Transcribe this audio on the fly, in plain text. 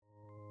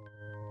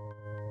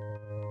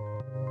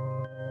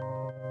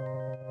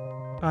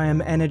I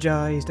am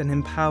energized and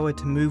empowered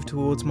to move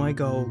towards my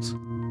goals.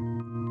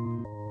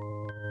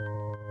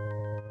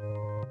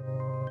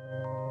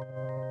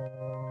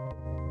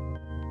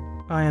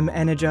 I am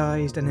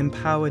energized and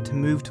empowered to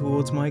move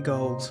towards my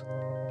goals.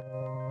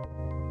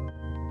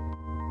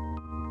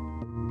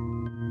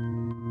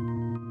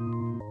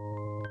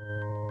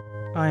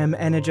 I am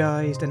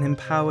energized and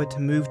empowered to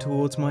move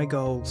towards my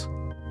goals.